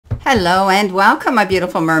Hello and welcome, my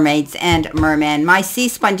beautiful mermaids and mermen, my sea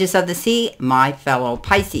sponges of the sea, my fellow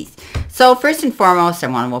Pisces. So first and foremost, I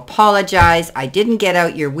want to apologize. I didn't get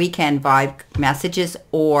out your weekend vibe messages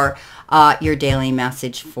or your daily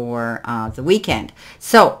message for the weekend.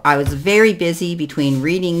 So I was very busy between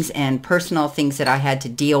readings and personal things that I had to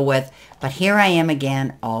deal with. But here I am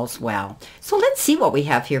again, all's well. So let's see what we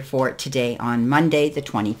have here for today on Monday, the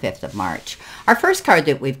 25th of March. Our first card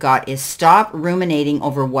that we've got is stop ruminating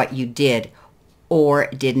over what you did or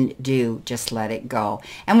didn't do. Just let it go.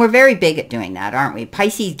 And we're very big at doing that, aren't we?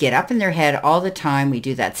 Pisces get up in their head all the time. We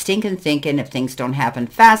do that stinking thinking. If things don't happen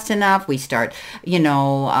fast enough, we start,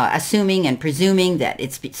 assuming and presuming that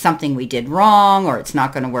it's something we did wrong or it's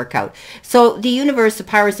not going to work out. So the universe, the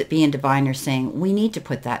powers that be and divine are saying, we need to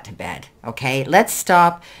put that to bed. Okay, let's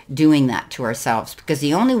stop doing that to ourselves, because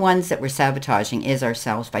the only ones that we're sabotaging is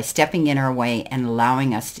ourselves by stepping in our way and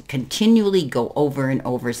allowing us to continually go over and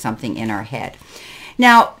over something in our head.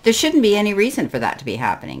 Now, there shouldn't be any reason for that to be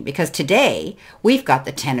happening, because today we've got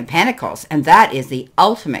the Ten of Pentacles, and that is the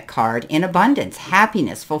ultimate card in abundance,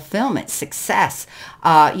 happiness, fulfillment, success,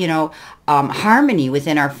 harmony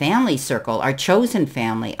within our family circle, our chosen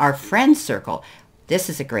family, our friend circle. This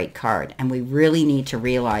is a great card, and we really need to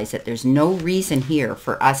realize that there's no reason here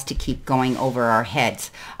for us to keep going over our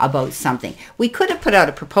heads about something. We could have put out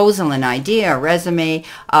a proposal, an idea, a resume,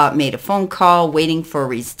 made a phone call, waiting for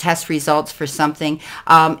test results for something,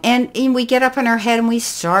 and we get up in our head and we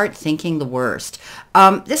start thinking the worst.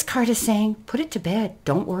 This card is saying, put it to bed.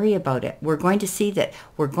 Don't worry about it. We're going to see that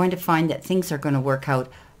we're going to find that things are going to work out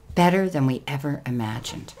better than we ever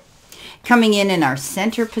imagined. Coming in our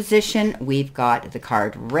center position, we've got the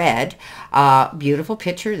card Red. Beautiful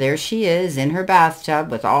picture. There she is in her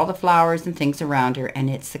bathtub with all the flowers and things around her,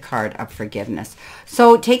 and it's the card of forgiveness.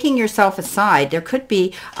 So taking yourself aside, there could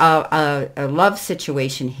be a love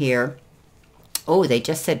situation here. Oh, they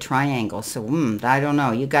just said triangle, so I don't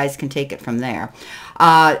know. You guys can take it from there.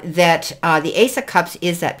 The Ace of Cups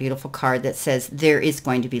is that beautiful card that says there is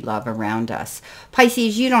going to be love around us.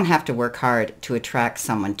 Pisces, you don't have to work hard to attract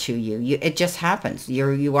someone to you. It just happens.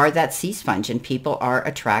 You are that sea sponge, and people are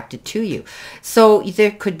attracted to you. So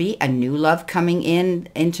there could be a new love coming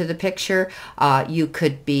into the picture. You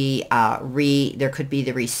could be there could be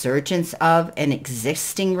the resurgence of an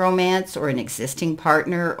existing romance or an existing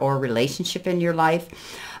partner or relationship in your life.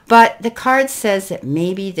 But the card says that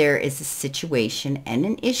maybe there is a situation and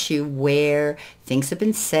an issue where things have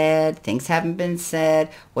been said, things haven't been said,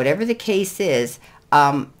 whatever the case is,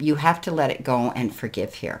 you have to let it go and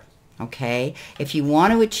forgive here. Okay? If you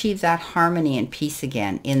want to achieve that harmony and peace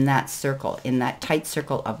again in that circle, in that tight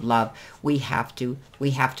circle of love, we have to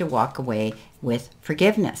walk away with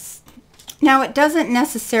forgiveness. Now, it doesn't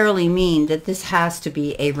necessarily mean that this has to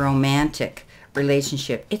be a romantic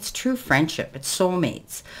relationship. It's true friendship. It's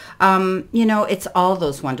soulmates. It's all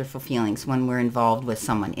those wonderful feelings when we're involved with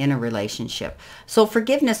someone in a relationship. So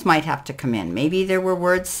forgiveness might have to come in. Maybe there were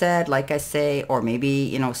words said, like I say, or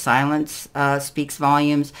maybe, silence speaks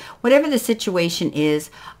volumes. Whatever the situation is,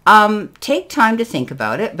 take time to think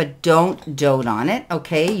about it, but don't dote on it,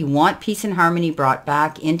 okay? You want peace and harmony brought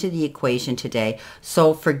back into the equation today,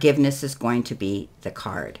 so forgiveness is going to be the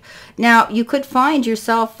card. Now, you could find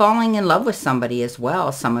yourself falling in love with somebody as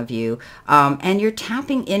well, some of you, and you're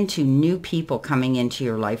tapping into new people coming into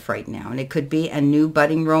your life right now, and it could be a new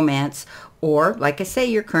budding romance, or, like I say,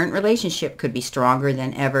 your current relationship could be stronger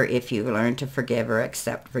than ever if you learn to forgive or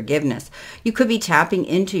accept forgiveness. You could be tapping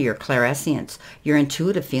into your clairsentience, your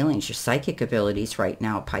intuitive feelings, your psychic abilities right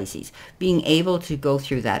now, Pisces. Being able to go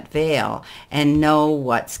through that veil and know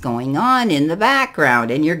what's going on in the background,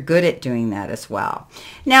 and you're good at doing that as well.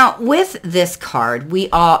 Now, with this card,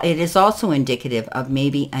 it is also indicative of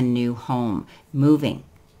maybe a new home, moving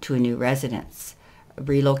to a new residence,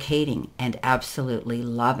 relocating, and absolutely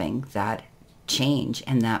loving that change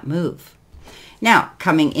and that move. Now,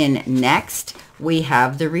 coming in next, we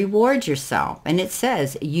have the reward yourself, and it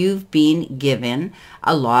says you've been giving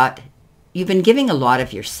a lot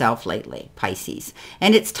of yourself lately, Pisces,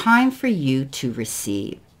 and it's time for you to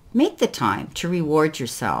receive. Make the time to reward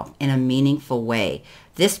yourself in a meaningful way.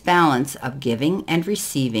 This balance of giving and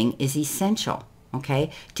receiving is essential, okay,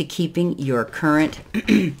 to keeping your current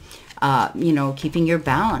keeping your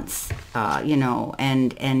balance,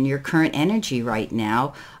 and your current energy right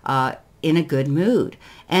now in a good mood.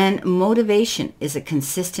 And motivation is a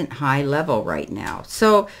consistent high level right now.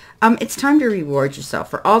 So it's time to reward yourself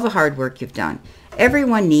for all the hard work you've done.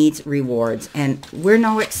 Everyone needs rewards, and we're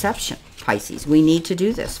no exception, Pisces. We need to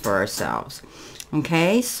do this for ourselves.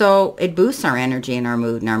 Okay, so it boosts our energy and our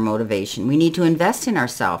mood and our motivation. We need to invest in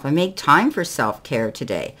ourselves and make time for self-care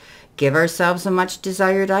today. Give ourselves a much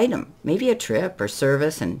desired item, maybe a trip or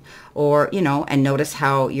service, and and notice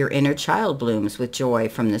how your inner child blooms with joy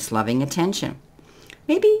from this loving attention.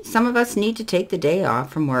 Maybe some of us need to take the day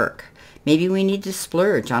off from work. Maybe we need to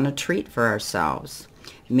splurge on a treat for ourselves.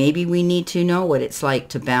 Maybe we need to know what it's like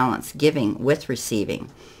to balance giving with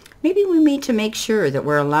receiving. Maybe we need to make sure that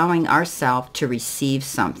we're allowing ourselves to receive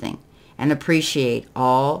something and appreciate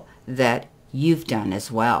all that you've done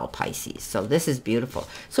as well, Pisces. So this is beautiful.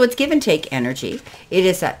 So it's give and take energy. It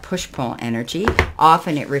is that push-pull energy.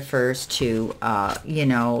 Often it refers to,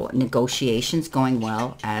 negotiations going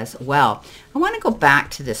well as well. I want to go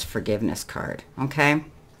back to this forgiveness card, okay?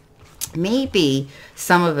 Maybe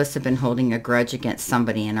some of us have been holding a grudge against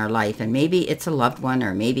somebody in our life, and maybe it's a loved one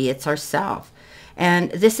or maybe it's ourselves.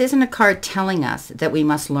 And this isn't a card telling us that we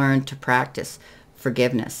must learn to practice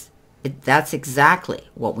forgiveness. That's exactly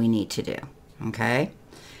what we need to do, okay?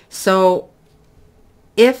 So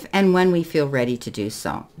if and when we feel ready to do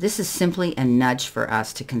so, this is simply a nudge for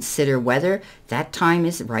us to consider whether that time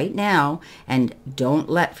is right now, and don't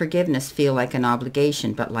let forgiveness feel like an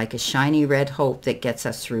obligation, but like a shiny red hope that gets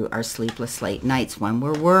us through our sleepless late nights when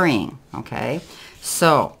we're worrying, okay?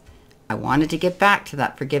 So I wanted to get back to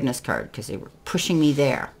that forgiveness card because they were pushing me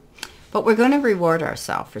there. But we're going to reward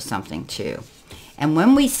ourselves for something too. And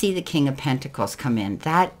when we see the King of Pentacles come in,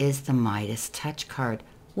 that is the Midas touch card.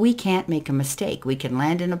 We can't make a mistake. We can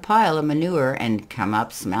land in a pile of manure and come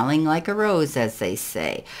up smelling like a rose, as they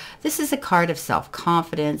say. This is a card of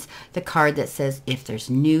self-confidence, the card that says if there's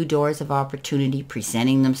new doors of opportunity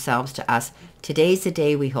presenting themselves to us, today's the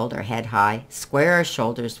day we hold our head high, square our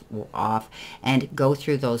shoulders off, and go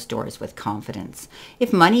through those doors with confidence.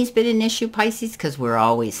 If money's been an issue, Pisces, because we're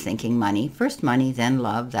always thinking money, first money, then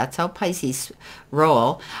love, that's how Pisces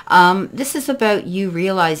roll. This is about you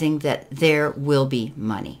realizing that there will be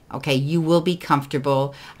money, okay? You will be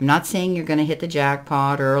comfortable. I'm not saying you're going to hit the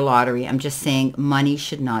jackpot or a lottery. I'm just saying money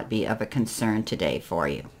should not be of a concern today for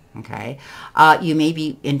you. Okay, you may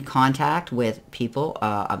be in contact with people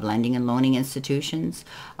of lending and loaning institutions,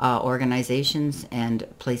 organizations, and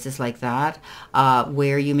places like that,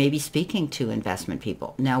 where you may be speaking to investment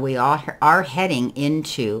people. Now, we are heading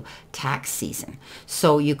into tax season,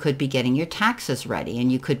 so you could be getting your taxes ready,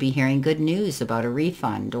 and you could be hearing good news about a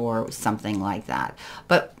refund or something like that.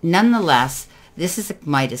 But nonetheless, this is a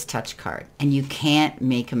Midas touch card, and you can't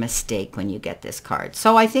make a mistake when you get this card.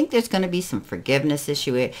 So I think there's going to be some forgiveness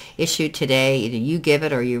issue today. Either you give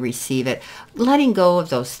it or you receive it. Letting go of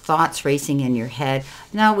those thoughts racing in your head.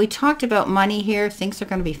 Now, we talked about money here. Things are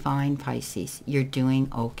going to be fine, Pisces. You're doing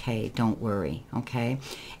okay. Don't worry, okay?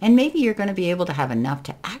 And maybe you're going to be able to have enough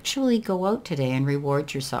to actually go out today and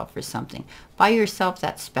reward yourself for something. Buy yourself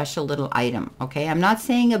that special little item, okay? I'm not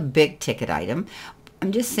saying a big ticket item.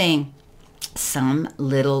 I'm just saying some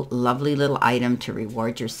little lovely little item to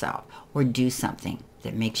reward yourself, or do something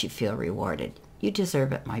that makes you feel rewarded. You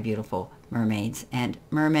deserve it, my beautiful mermaids and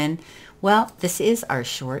mermen. Well, this is our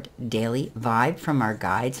short daily vibe from our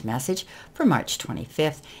guides message for March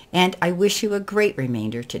 25th, and I wish you a great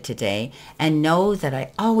remainder to today, and know that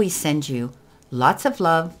I always send you lots of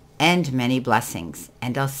love and many blessings,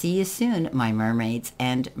 and I'll see you soon, my mermaids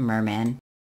and mermen.